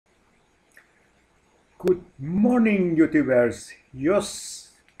Good morning, YouTubers. Yos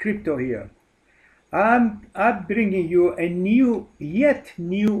Crypto here. I'm bringing you a yet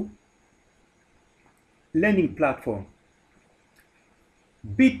new lending platform,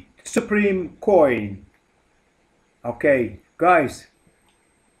 BitsupremeCoin. Okay, guys,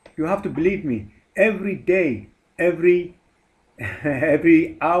 you have to believe me. Every day, every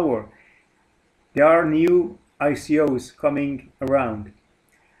every hour, there are new ICOs coming around.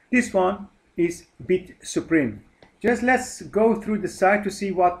 This one is BitSupreme. Just let's go through the site to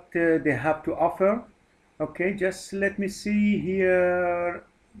see what they have to offer. Okay, just let me see here.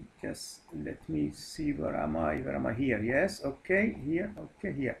 Just let me see, where am I? Where am I? Here, yes. Okay, here.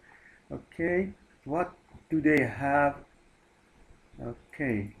 Okay, here. Okay, what do they have?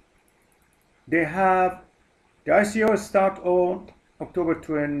 Okay, they have the ICO start on October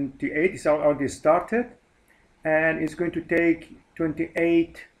 28. It's already started, and it's going to take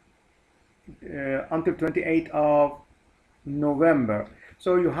 28 until 28th of November.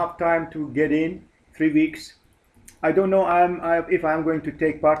 So you have time to get in 3 weeks. I don't know if I'm going to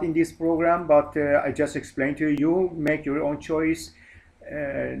take part in this program, but I just explained to you, make your own choice,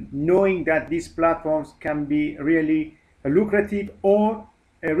 knowing that these platforms can be really lucrative or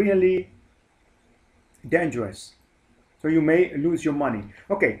really dangerous. So you may lose your money.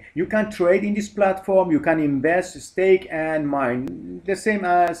 Okay, you can trade in this platform, you can invest, stake, and mine, the same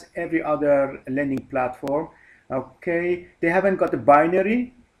as every other lending platform. Okay, they haven't got a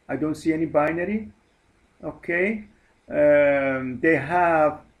binary. I don't see any binary. Okay, they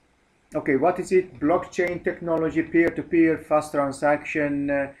have, okay, what is it? Blockchain technology, peer-to-peer, fast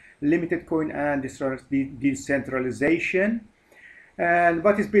transaction, limited coin, and decentralization. And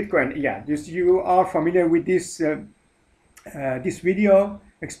what is Bitcoin? Yeah, you are familiar with this. This video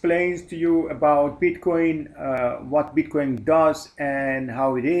explains to you about Bitcoin, what Bitcoin does and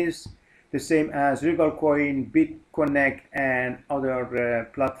how it is, the same as Regal Coin, BitConnect, and other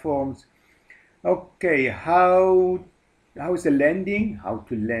platforms. Okay, how is the lending? How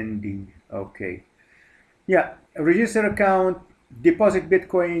to lending? Okay, yeah, register account, deposit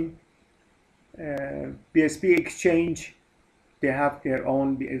Bitcoin, BSP exchange. They have their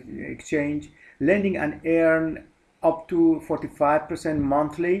own exchange, lending and earn up to 45%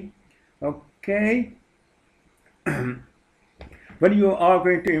 monthly. Okay. When you are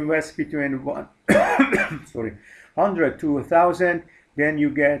going to invest between 100 to 1,000, then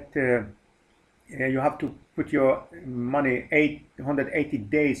you get you have to put your money 880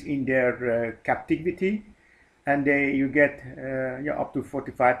 days in their captivity, and you get up to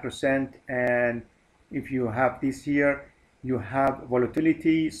 45%. And if you have this here, you have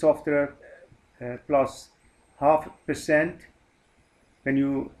volatility software plus 0.5% when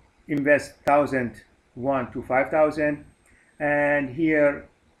you invest 1,001 to 5,000, and here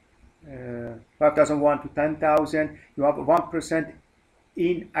 5,001 to 10,000, you have 1%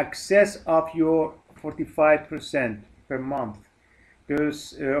 in excess of your 45% per month.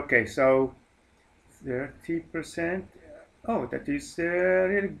 There's okay, so 30%. Oh, that is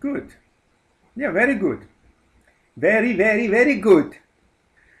really good. Yeah, very good. Very, very, very good.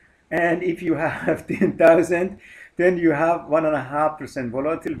 And if you have 10,000, then you have 1.5%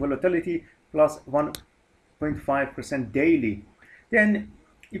 volatility plus 1.5% daily. Then,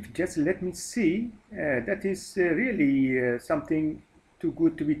 if just let me see, that is really something too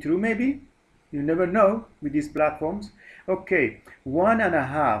good to be true, maybe. You never know with these platforms. Okay,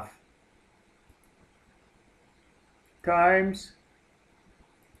 1.5 times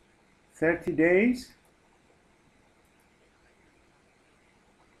 30 days.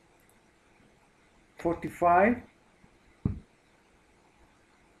 45.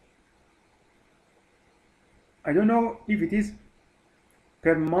 I don't know if it is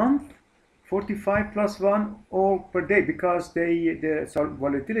per month, 45 plus 1, or per day, because the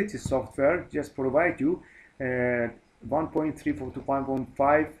volatility software just provide you 1.34 to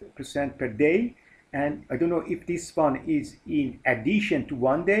 1.5% per day. And I don't know if this one is in addition to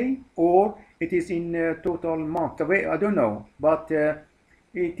 1 day or it is in total month. I don't know, but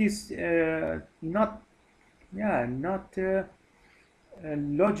it is not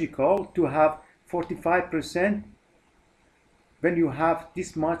logical to have 45% when you have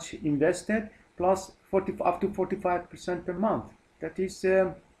this much invested plus up to 45% per month. That is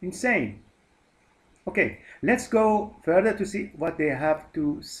insane. Okay, let's go further to see what they have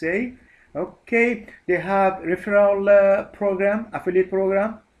to say. Okay, they have referral program, affiliate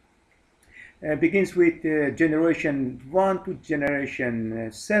program. Begins with generation 1 to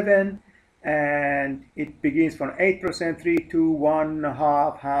generation 7, and it begins from 8%, 3 to 1,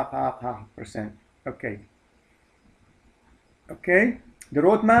 half percent. Okay. Okay, the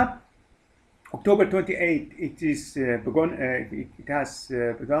roadmap. October 28th, it is begun. It has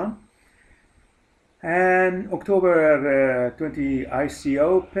begun. And October 20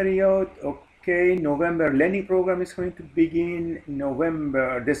 ICO period. Okay, November lending program is going to begin.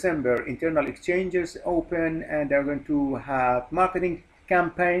 December internal exchanges open, and they're going to have marketing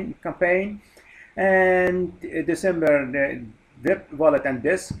campaign. And December the web wallet and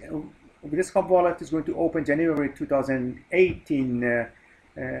desktop wallet is going to open January 2018.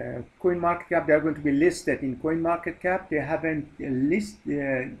 CoinMarketCap, they are going to be listed in CoinMarketCap. They haven't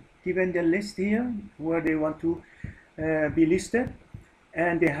given the list here where they want to be listed,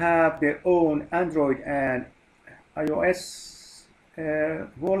 and they have their own Android and iOS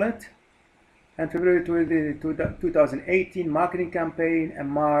wallet. And February 2018 marketing campaign, and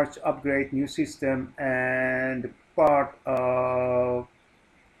March upgrade new system, and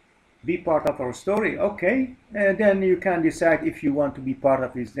be part of our story. Okay, then you can decide if you want to be part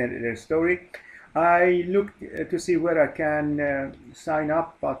of their story. I looked to see where I can sign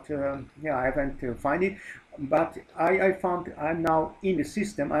up, but yeah, I haven't find it. But I found I'm now in the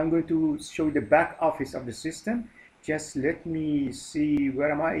system. I'm going to show you the back office of the system. Just let me see,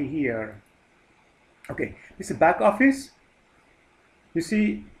 where am I here? Okay, this is back office. You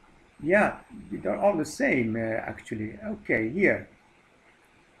see, yeah, they're all the same actually. Okay, here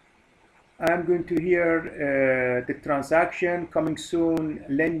I'm going to hear the transaction coming soon,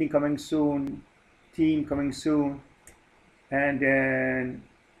 lending coming soon, team coming soon, and then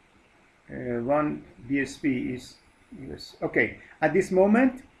one BSP is US. Okay, at this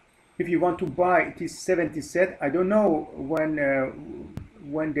moment, if you want to buy, it is 70 cent. I don't know when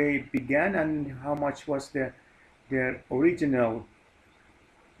they began and how much was their original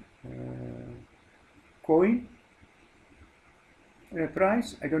coin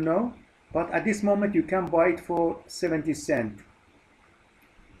price. I don't know, but at this moment you can buy it for 70 cent.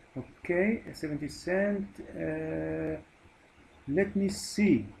 Okay, 70 cent. Let me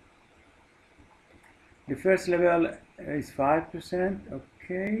see. The first level is 5%.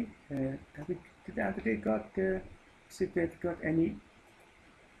 Okay. Have they got? See if they've got any?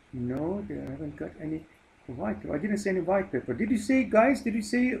 No, they haven't got any white paper. I didn't say any white paper. Did you say, guys? Did you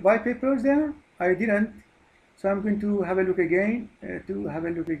say white papers there? I didn't. So I'm going to have a look again. Here. I'm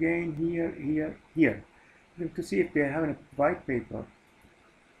going to see if they have a white paper.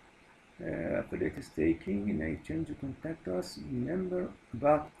 For data staking, in exchange to contact us. Remember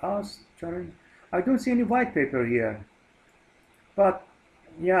about us. I don't see any white paper here. But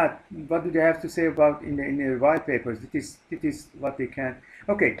yeah, what do they have to say about in the white papers? It is what they can.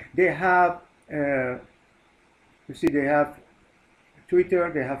 Okay, they have. You see, they have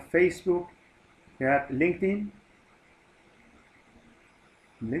Twitter, they have Facebook, they have LinkedIn.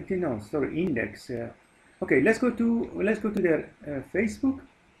 No, sorry, Index. Okay, let's go to their Facebook.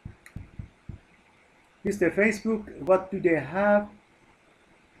 This is their Facebook. What do they have?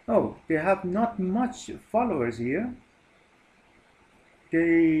 Oh, they have not much followers here.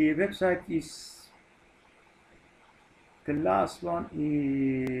 The website is, the last one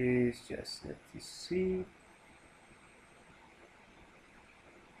is, just let me see.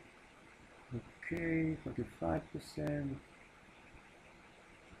 Okay, 45%.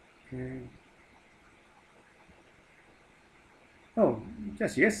 Okay. Oh,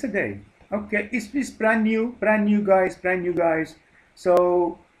 just yesterday. Okay, it's brand new guys.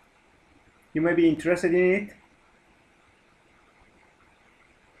 So you may be interested in it.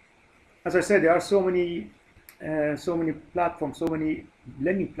 As I said, there are so many platforms, so many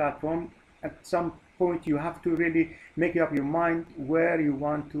lending platforms. At some point, you have to really make up your mind where you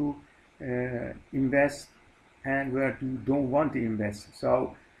want to invest and where you don't want to invest.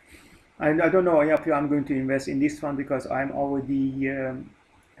 So I don't know if I'm going to invest in this fund because I'm already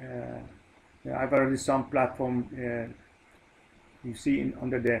I've already some platform. You see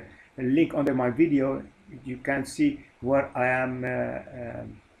under the link under my video, you can see where I am,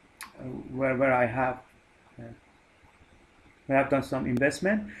 where I have done some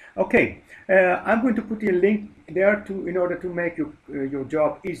investment. Okay, I'm going to put a link there in order to make your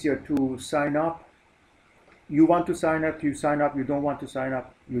job easier to sign up. You want to sign up, you sign up. You don't want to sign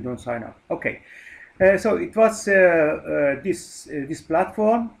up, you don't sign up. Okay, so it was this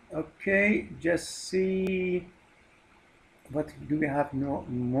platform. Okay, just see. What do we have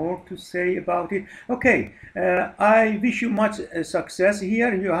more to say about it? Okay, I wish you much success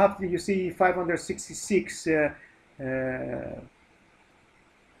here. You see 566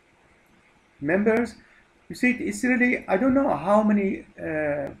 members. You see, it's really, I don't know how many.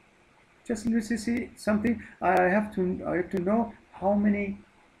 Just let me see something. I have to know how many.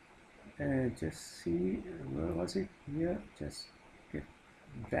 Just see, where was it? Here, just get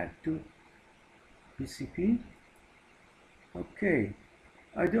back to BCP. Okay,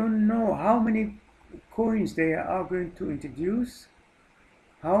 I don't know how many coins they are going to introduce,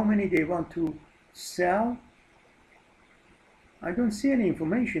 how many they want to sell. I don't see any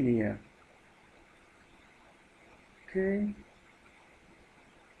information here. Okay,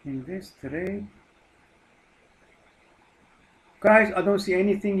 invest, trade. Guys, I don't see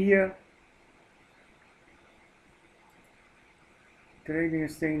anything here. Trading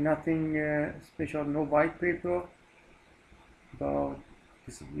is saying nothing special, no white paper about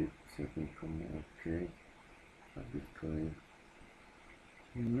distribute certain coin. Okay, Bitcoin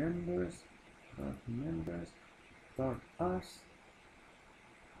members, about us.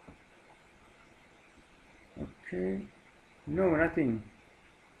 Okay, no,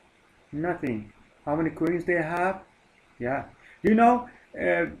 nothing. How many coins they have? Yeah, you know,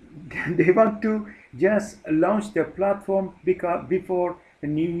 they want to just launch their platform because before the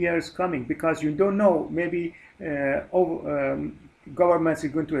new year is coming, because you don't know, maybe governments are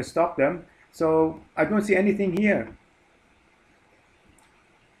going to stop them. So I don't see anything here.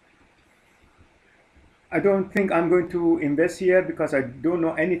 I don't think I'm going to invest here because I don't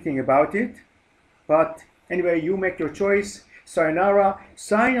know anything about it. But anyway, you make your choice. Sayonara.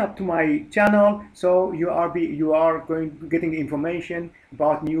 Sign up to my channel so you are getting information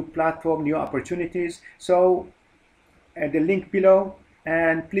about new platform, new opportunities. So the link below,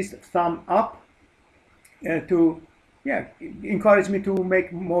 and please thumb up to encourage me to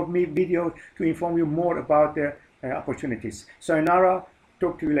make more videos to inform you more about the opportunities. Sayonara.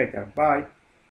 Talk to you later. Bye.